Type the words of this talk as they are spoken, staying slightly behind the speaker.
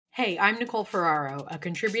Hey, I'm Nicole Ferraro, a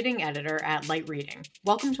contributing editor at Light Reading.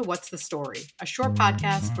 Welcome to What's the Story, a short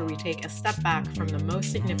podcast where we take a step back from the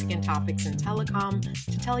most significant topics in telecom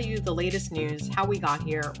to tell you the latest news, how we got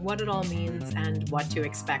here, what it all means, and what to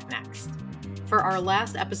expect next. For our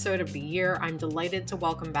last episode of the year, I'm delighted to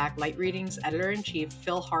welcome back Light Reading's editor-in-chief,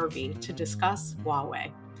 Phil Harvey, to discuss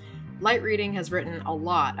Huawei. Light Reading has written a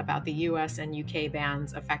lot about the US and UK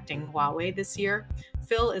bans affecting Huawei this year.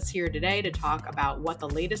 Phil is here today to talk about what the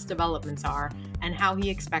latest developments are and how he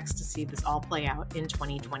expects to see this all play out in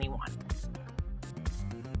 2021.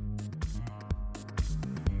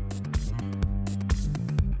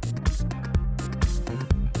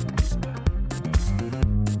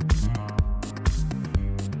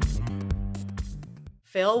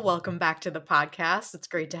 Phil, welcome back to the podcast. It's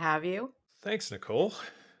great to have you. Thanks, Nicole.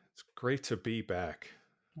 It's great to be back.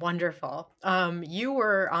 Wonderful. You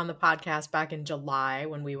were on the podcast back in July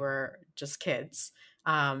when we were just kids,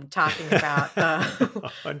 talking about the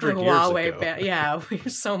Huawei ban. Yeah, we were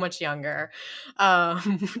so much younger.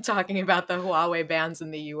 Talking about the Huawei bans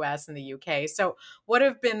in the US and the UK. So what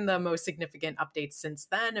have been the most significant updates since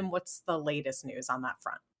then, and what's the latest news on that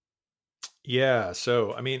front? Yeah,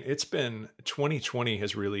 so I mean, 2020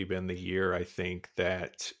 has really been the year, I think,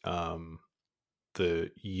 that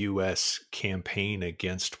the US campaign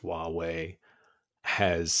against Huawei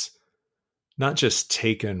has not just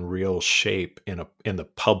taken real shape in the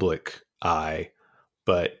public eye,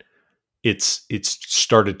 but it's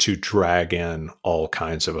started to drag in all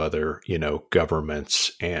kinds of other,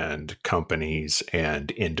 governments and companies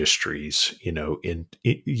and industries,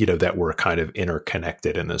 that were kind of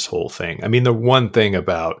interconnected in this whole thing. I mean, the one thing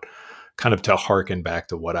about, kind of to harken back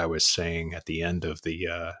to what I was saying at the end of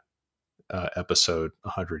the episode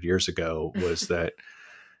 100 years ago, was that,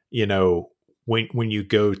 when you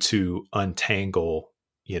go to untangle,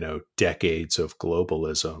 decades of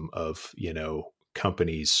globalism, of,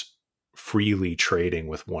 companies freely trading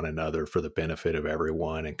with one another for the benefit of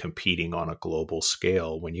everyone and competing on a global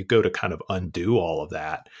scale, when you go to kind of undo all of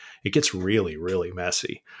that, it gets really, really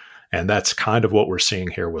messy. And that's kind of what we're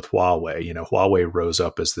seeing here with Huawei. Huawei rose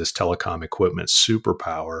up as this telecom equipment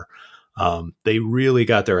superpower. They really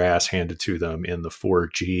got their ass handed to them in the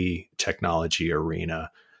 4G technology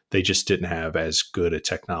arena. They just didn't have as good a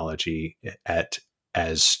technology at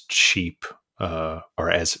as cheap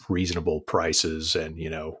or as reasonable prices, and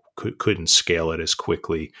couldn't scale it as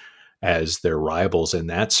quickly as their rivals in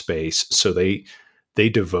that space. So they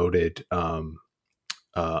devoted a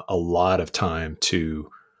lot of time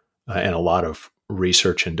to and a lot of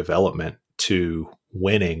research and development to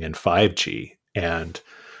winning in 5G, and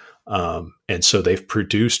so they've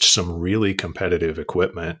produced some really competitive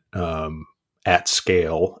equipment at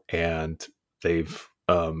scale, and they've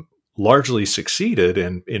largely succeeded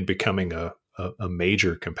in becoming a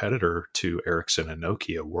major competitor to Ericsson and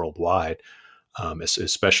Nokia worldwide,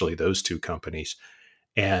 especially those two companies.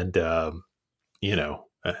 And,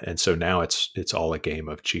 and so now it's all a game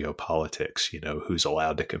of geopolitics, who's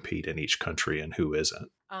allowed to compete in each country and who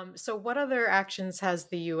isn't. So what other actions has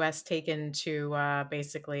the US taken to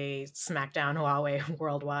basically smack down Huawei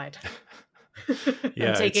worldwide? Yeah,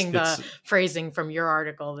 I'm taking the phrasing from your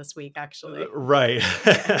article this week, actually. Right.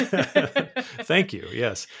 Thank you.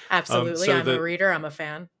 Yes. Absolutely. I'm a reader. I'm a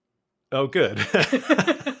fan. Oh, good.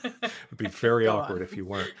 It'd be very awkward if you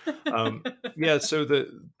weren't. Yeah. So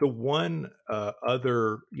the one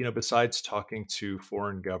other, besides talking to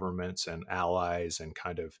foreign governments and allies and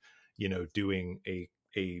kind of, doing a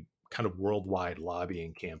kind of worldwide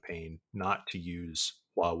lobbying campaign not to use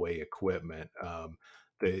Huawei equipment,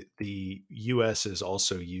 the U.S. is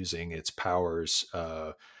also using its powers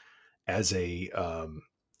as a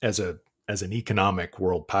as an economic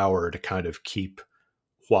world power to kind of keep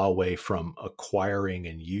Huawei from acquiring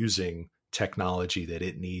and using technology that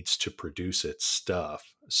it needs to produce its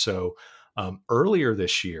stuff. So earlier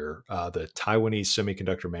this year, the Taiwanese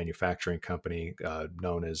semiconductor manufacturing company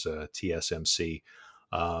known as TSMC,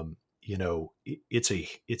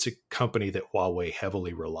 it's a company that Huawei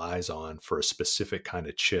heavily relies on for a specific kind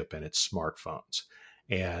of chip in its smartphones.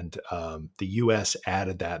 And the U.S.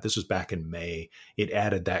 added that. This was back in May. It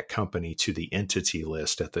added that company to the entity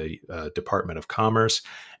list at the Department of Commerce.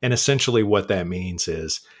 And essentially, what that means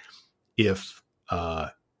is, if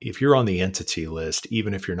you're on the entity list,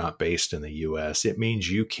 even if you're not based in the U.S., it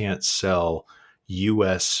means you can't sell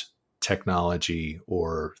U.S. technology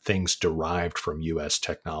or things derived from U.S.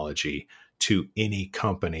 technology to any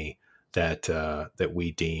company that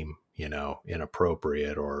we deem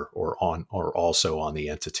inappropriate or also on the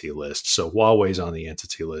entity list. So Huawei's on the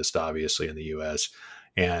entity list, obviously, in the U.S.,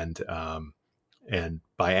 and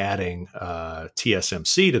by adding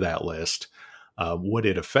TSMC to that list, what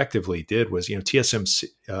it effectively did was,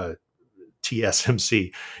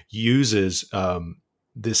 TSMC uses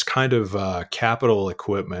this kind of capital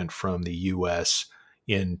equipment from the U.S.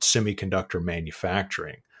 in semiconductor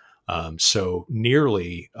manufacturing. So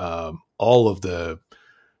nearly all of the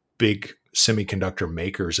big semiconductor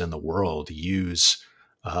makers in the world use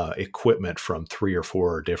equipment from 3 or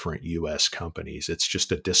 4 different U.S. companies. It's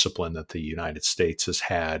just a discipline that the United States has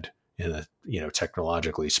had in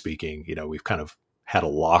technologically speaking, we've kind of had a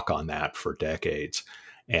lock on that for decades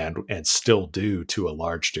and still do to a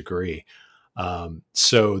large degree.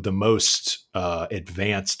 So the most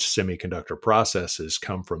advanced semiconductor processes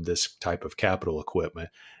come from this type of capital equipment.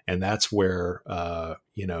 And that's where,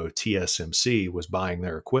 TSMC was buying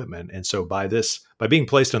their equipment. And so by being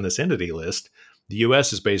placed on this entity list, the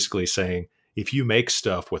U.S. is basically saying, if you make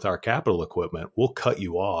stuff with our capital equipment, we'll cut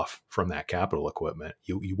you off from that capital equipment.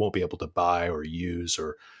 You won't be able to buy or use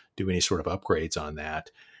or do any sort of upgrades on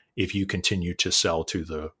that if you continue to sell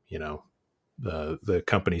to the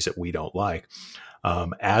companies that we don't like.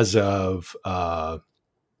 As of,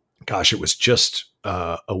 it was just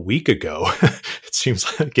a week ago. It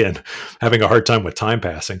seems like, again, having a hard time with time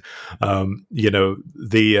passing.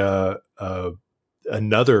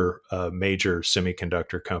 Another major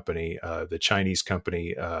semiconductor company, the Chinese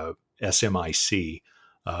company SMIC,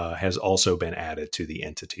 has also been added to the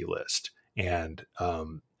entity list. And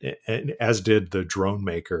as did the drone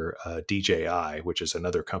maker DJI, which is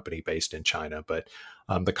another company based in China. But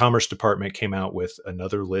the Commerce Department came out with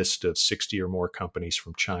another list of 60 or more companies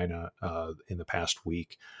from China in the past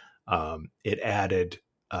week. It added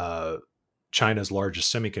China's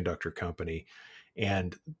largest semiconductor company.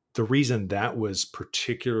 And the reason that was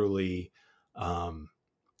particularly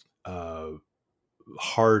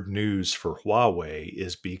hard news for Huawei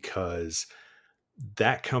is because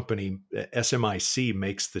that company, SMIC,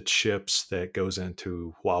 makes the chips that goes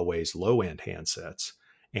into Huawei's low-end handsets.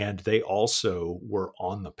 And they also were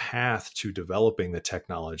on the path to developing the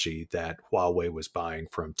technology that Huawei was buying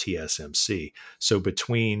from TSMC. So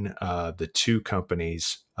between the two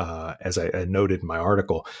companies, as I noted in my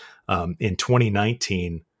article, in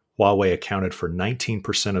 2019, Huawei accounted for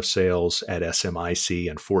 19% of sales at SMIC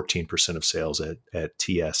and 14% of sales at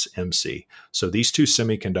TSMC. So these two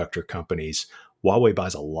semiconductor companies, Huawei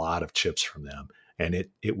buys a lot of chips from them, and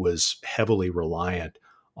it was heavily reliant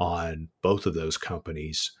on both of those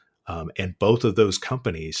companies. And both of those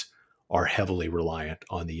companies are heavily reliant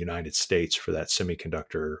on the United States for that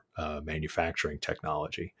semiconductor manufacturing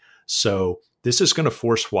technology. So this is going to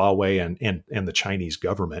force Huawei and the Chinese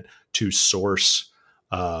government to source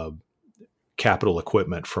capital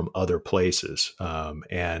equipment from other places.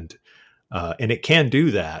 And it can do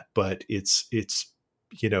that, but it's this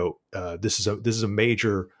is a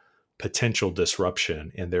major potential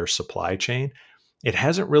disruption in their supply chain. It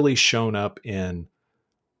hasn't really shown up in,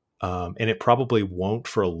 and it probably won't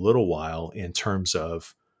for a little while in terms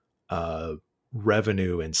of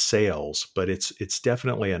revenue and sales, but it's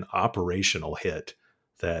definitely an operational hit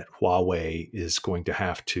that Huawei is going to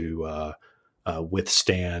have to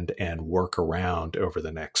withstand and work around over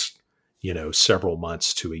the next several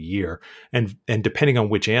months to a year. And depending on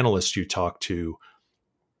which analyst you talk to,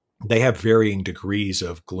 they have varying degrees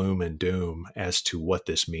of gloom and doom as to what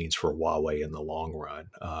this means for Huawei in the long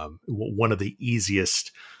run. One of the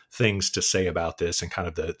easiest things to say about this, and kind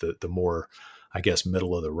of the more, I guess,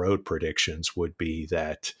 middle of the road predictions, would be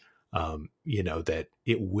that that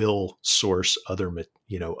it will source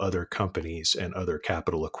other companies and other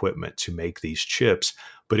capital equipment to make these chips,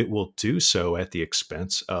 but it will do so at the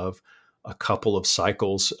expense of a couple of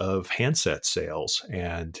cycles of handset sales,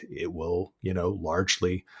 and it will,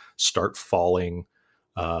 largely start falling,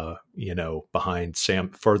 further behind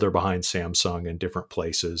Samsung in different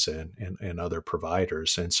places and other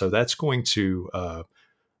providers. And so that's going to,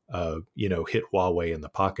 hit Huawei in the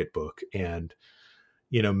pocketbook. And,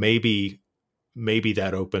 maybe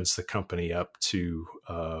that opens the company up to,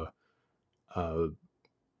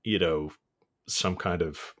 some kind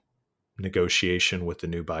of negotiation with the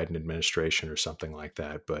new Biden administration or something like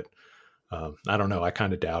that. But I don't know. I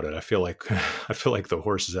kind of doubt it. I feel like the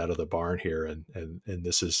horse is out of the barn here, and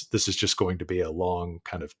this is just going to be a long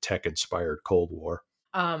kind of tech inspired Cold War.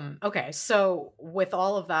 Okay, so with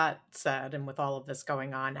all of that said, and with all of this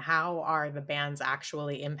going on, how are the bans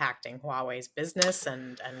actually impacting Huawei's business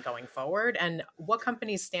and going forward? And what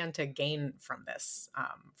companies stand to gain from this?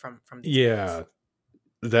 From these bans?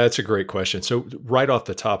 That's a great question. So right off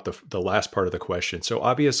the top, the last part of the question. So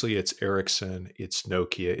obviously it's Ericsson, it's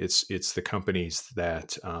Nokia, it's the companies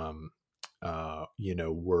that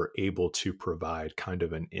were able to provide kind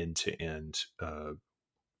of an end-to-end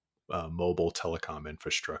mobile telecom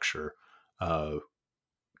infrastructure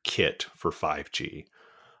kit for 5G.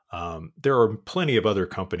 There are plenty of other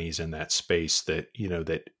companies in that space that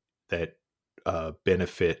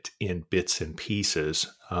benefit in bits and pieces,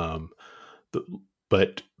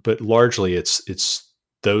 but largely it's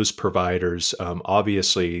those providers.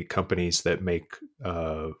 Obviously, companies that make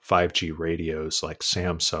 5G radios like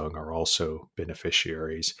Samsung are also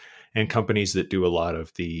beneficiaries, and companies that do a lot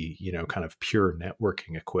of the kind of pure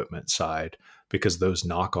networking equipment side, because those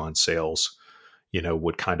knock-on sales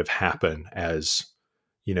would kind of happen as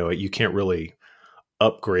you can't really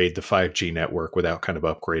upgrade the 5G network without kind of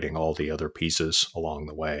upgrading all the other pieces along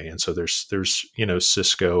the way. And so there's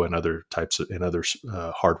Cisco and other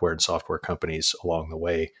hardware and software companies along the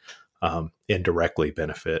way indirectly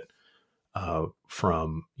benefit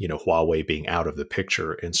from Huawei being out of the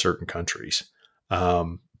picture in certain countries. I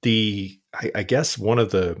guess one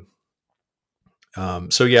of the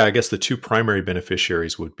I guess the two primary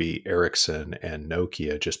beneficiaries would be Ericsson and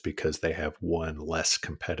Nokia, just because they have one less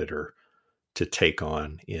competitor to take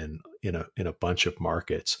on in a bunch of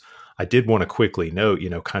markets. I did want to quickly note,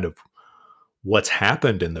 kind of what's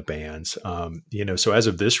happened in the bands. So as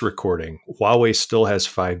of this recording, Huawei still has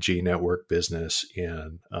 5G network business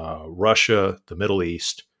in Russia, the Middle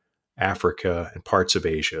East, Africa, and parts of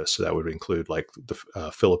Asia. So that would include like the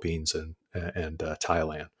Philippines and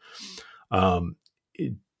Thailand.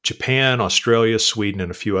 Japan, Australia, Sweden,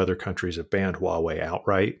 and a few other countries have banned Huawei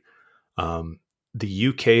outright. The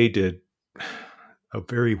UK did a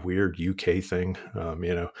very weird UK thing.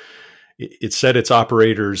 It said its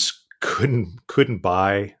operators couldn't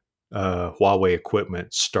buy Huawei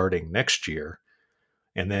equipment starting next year,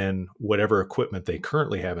 and then whatever equipment they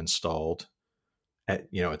currently have installed at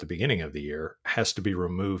the beginning of the year has to be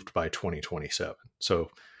removed by 2027. So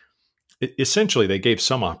essentially, they gave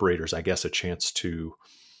some operators, I guess, a chance to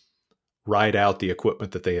ride out the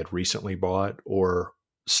equipment that they had recently bought, or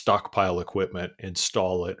stockpile equipment,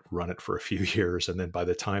 install it, run it for a few years, and then by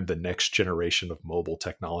the time the next generation of mobile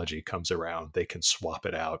technology comes around, they can swap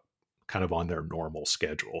it out kind of on their normal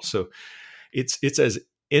schedule. So it's as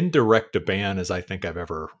indirect a ban as I think I've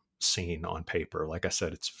ever seen on paper. Like I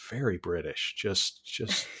said, it's very British.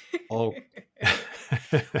 Just all.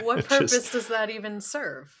 What purpose does that even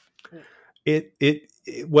serve?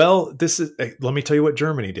 Well, this is. Let me tell you what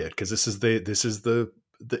Germany did, because this is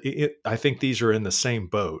I think these are in the same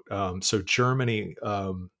boat. So Germany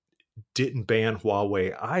didn't ban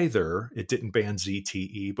Huawei either. It didn't ban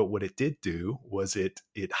ZTE, but what it did do was it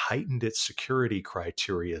heightened its security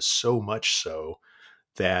criteria so much so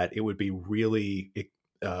that it would be really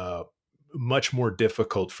much more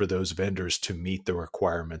difficult for those vendors to meet the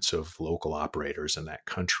requirements of local operators in that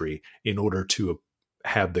country in order to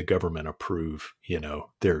have the government approve,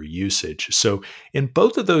 their usage. So in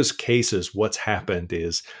both of those cases, what's happened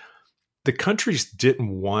is the countries didn't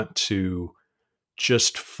want to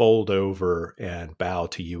just fold over and bow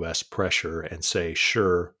to US pressure and say,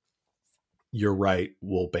 sure, you're right,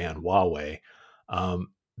 we'll ban Huawei.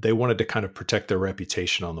 They wanted to kind of protect their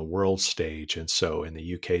reputation on the world stage. And so in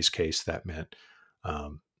the UK's case, that meant a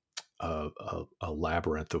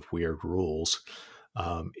labyrinth of weird rules.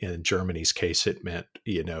 In Germany's case, it meant,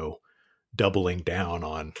 doubling down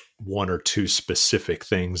on one or two specific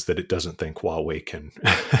things that it doesn't think Huawei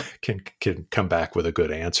can come back with a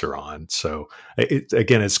good answer on. So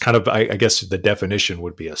it's kind of, I guess the definition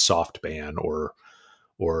would be a soft ban or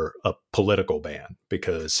a political ban,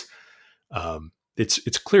 because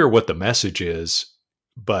it's clear what the message is,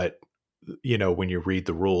 but when you read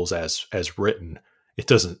the rules as written, it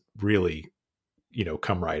doesn't really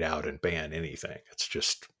come right out and ban anything. It's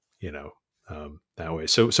just, that way.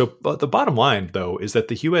 So but the bottom line, though, is that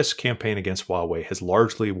the U.S. campaign against Huawei has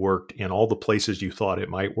largely worked in all the places you thought it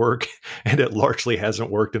might work, and it largely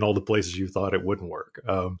hasn't worked in all the places you thought it wouldn't work.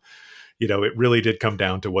 It really did come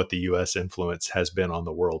down to what the U.S. influence has been on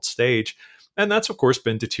the world stage. And that's, of course,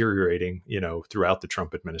 been deteriorating, throughout the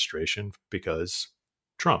Trump administration, because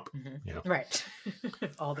Trump, Right.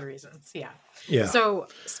 All the reasons. Yeah. Yeah. So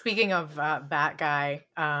speaking of Bat Guy,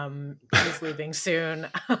 he's leaving soon.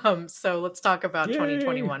 So let's talk about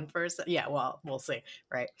 2021 first. Yeah, well, we'll see.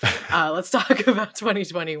 Right. Let's talk about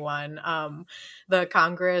 2021. The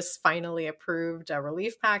Congress finally approved a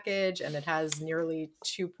relief package, and it has nearly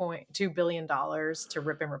 $2.2 billion to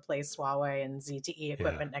rip and replace Huawei and ZTE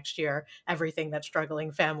equipment next year. Everything that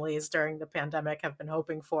struggling families during the pandemic have been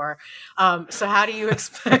hoping for. So how do you expect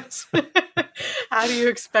expect how do you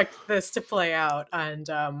expect this to play out, and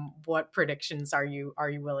what predictions are you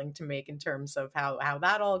willing to make in terms of how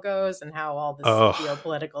that all goes and how all this Oh,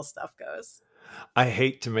 geopolitical stuff goes? I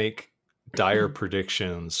hate to make dire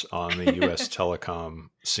predictions on the US telecom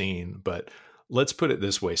scene, but let's put it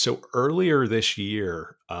this way. So earlier this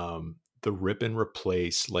year, the rip and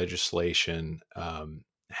replace legislation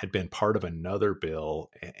had been part of another bill,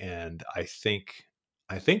 and I think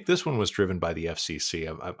this one was driven by the FCC.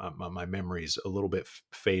 My memory's a little bit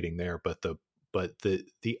fading there, but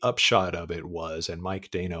the upshot of it was, and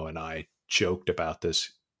Mike Dano and I joked about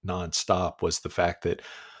this nonstop, was the fact that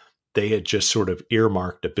they had just sort of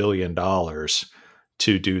earmarked $1 billion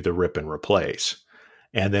to do the rip and replace.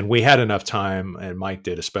 And then we had enough time, and Mike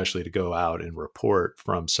did especially, to go out and report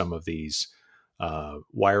from some of these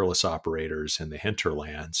wireless operators in the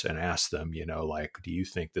hinterlands and ask them, like, do you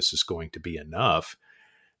think this is going to be enough?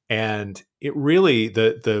 And it really,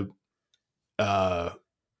 the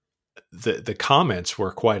comments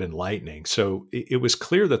were quite enlightening. So it was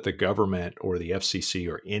clear that the government or the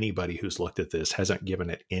FCC or anybody who's looked at this hasn't given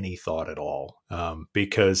it any thought at all,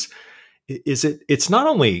 because it's not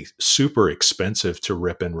only super expensive to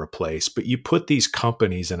rip and replace, but you put these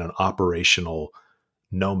companies in an operational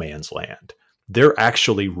no man's land. They're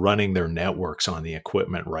actually running their networks on the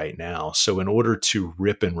equipment right now. So in order to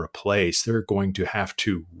rip and replace, they're going to have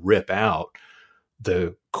to rip out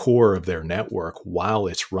the core of their network while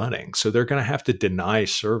it's running. So they're going to have to deny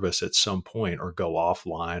service at some point or go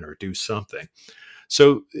offline or do something.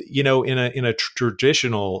 So, in a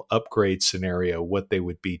traditional upgrade scenario, what they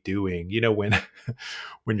would be doing,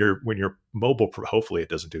 when your mobile, hopefully it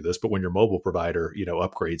doesn't do this, but when your mobile provider,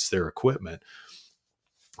 upgrades their equipment,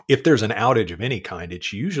 if there's an outage of any kind,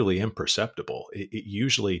 it's usually imperceptible. It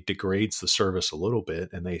usually degrades the service a little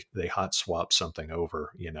bit, and they hot swap something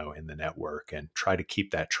over, in the network and try to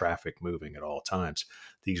keep that traffic moving at all times.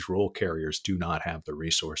 These rural carriers do not have the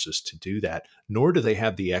resources to do that, nor do they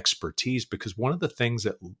have the expertise, because one of the things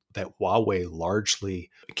that Huawei largely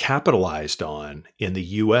capitalized on in the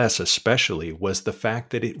US especially was the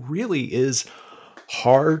fact that it really is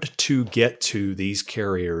hard to get to these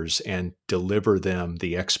carriers and deliver them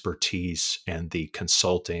the expertise and the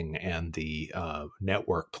consulting and the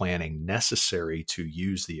network planning necessary to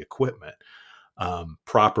use the equipment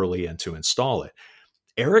properly and to install it.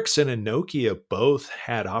 Ericsson and Nokia both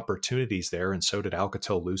had opportunities there, and so did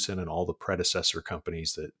Alcatel-Lucent and all the predecessor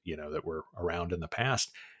companies that were around in the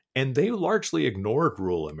past. And they largely ignored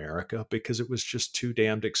rural America because it was just too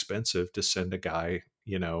damned expensive to send a guy,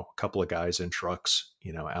 a couple of guys in trucks,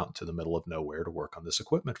 out into the middle of nowhere to work on this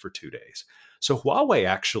equipment for 2 days. So Huawei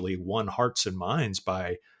actually won hearts and minds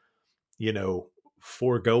by,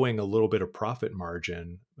 foregoing a little bit of profit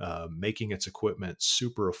margin, making its equipment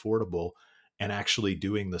super affordable, and actually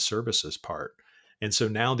doing the services part. And so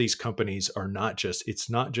now these companies it's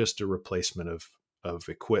not just a replacement of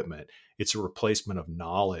equipment. It's a replacement of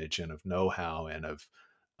knowledge and of know-how and of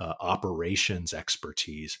operations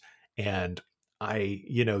expertise. And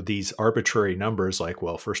these arbitrary numbers like,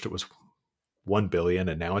 well, first it was 1 billion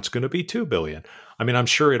and now it's going to be 2 billion. I mean, I'm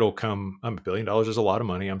sure it'll come, $1 billion is a lot of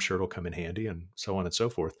money. I'm sure it'll come in handy and so on and so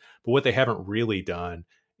forth. But what they haven't really done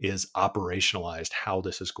is operationalized how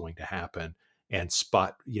this is going to happen and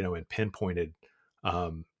and pinpointed,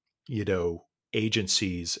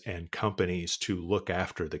 agencies and companies to look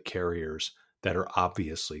after the carriers that are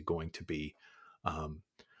obviously going to be,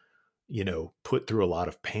 put through a lot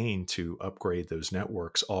of pain to upgrade those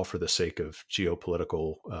networks, all for the sake of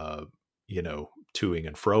geopolitical, toing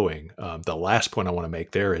and froing. The last point I want to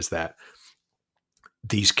make there is that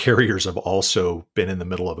these carriers have also been in the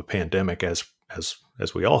middle of a pandemic, as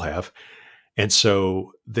we all have. And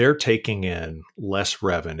so they're taking in less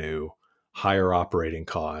revenue, higher operating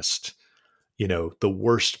cost, the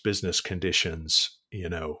worst business conditions,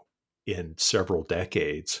 in several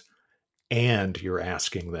decades. And you're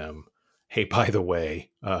asking them, hey, by the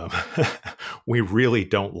way, we really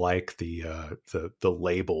don't like the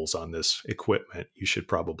labels on this equipment. You should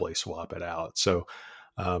probably swap it out. So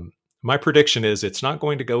my prediction is it's not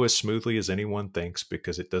going to go as smoothly as anyone thinks,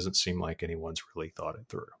 because it doesn't seem like anyone's really thought it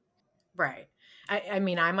through. Right. I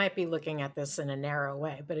mean, I might be looking at this in a narrow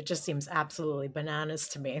way, but it just seems absolutely bananas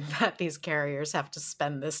to me that these carriers have to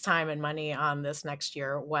spend this time and money on this next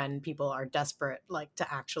year when people are desperate, like,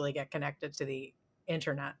 to actually get connected to the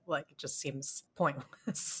internet. Like, it just seems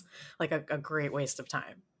pointless, like a great waste of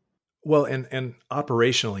time. Well, and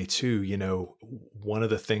operationally too, one of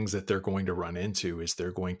the things that they're going to run into is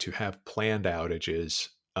they're going to have planned outages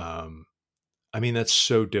I mean, that's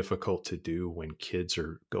so difficult to do when kids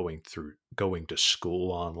are going to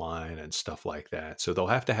school online and stuff like that. So they'll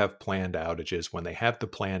have to have planned outages. When they have the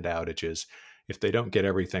planned outages, if they don't get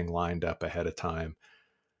everything lined up ahead of time,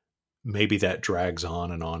 maybe that drags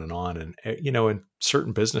on and on and on. And, in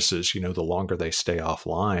certain businesses, the longer they stay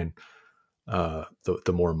offline,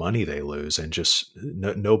 the more money they lose, and just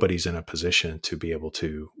nobody's in a position to be able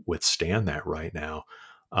to withstand that right now.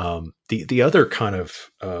 The other kind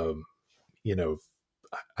of,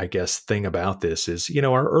 I guess thing about this is,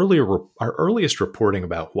 our earliest reporting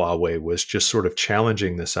about Huawei was just sort of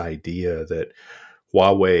challenging this idea that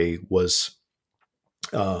Huawei was,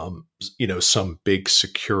 some big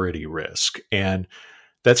security risk. And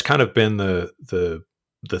that's kind of been the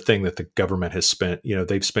thing that the government has spent,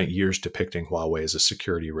 they've spent years depicting Huawei as a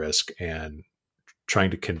security risk and trying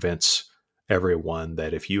to convince everyone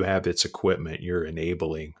that if you have its equipment, you're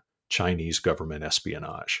enabling Chinese government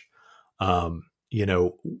espionage.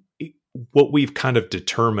 What we've kind of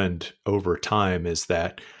determined over time is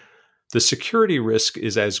that the security risk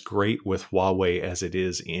is as great with Huawei as it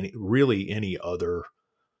is in really any other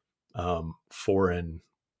foreign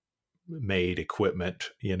made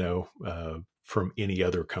equipment, from any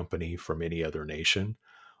other company, from any other nation.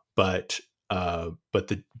 But it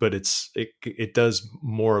does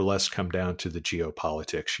more or less come down to the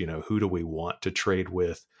geopolitics. Who do we want to trade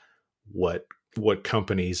with? What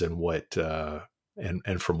companies and what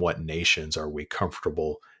and from what nations are we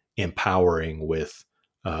comfortable empowering with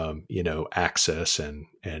access and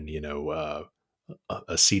a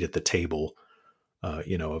seat at the table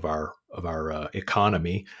of our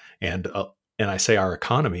economy. And I say our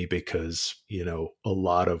economy because a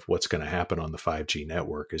lot of what's going to happen on the 5G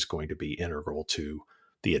network is going to be integral to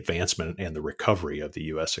the advancement and the recovery of the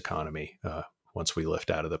U.S. economy once we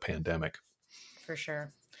lift out of the pandemic. For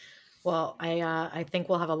sure. Well, I think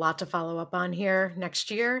we'll have a lot to follow up on here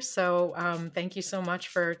next year. So thank you so much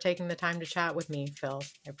for taking the time to chat with me, Phil.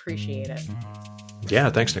 I appreciate it.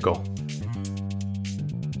 Yeah, thanks, Nicole.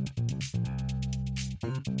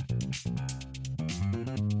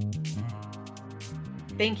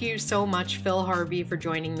 Thank you so much, Phil Harvey, for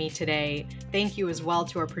joining me today. Thank you as well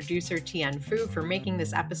to our producer, Tian Fu, for making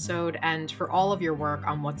this episode and for all of your work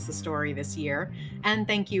on What's the Story this year. And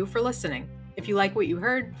thank you for listening. If you like what you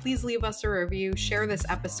heard, please leave us a review, share this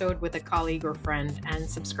episode with a colleague or friend, and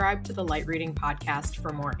subscribe to the Light Reading Podcast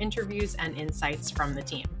for more interviews and insights from the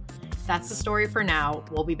team. That's the story for now.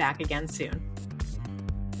 We'll be back again soon.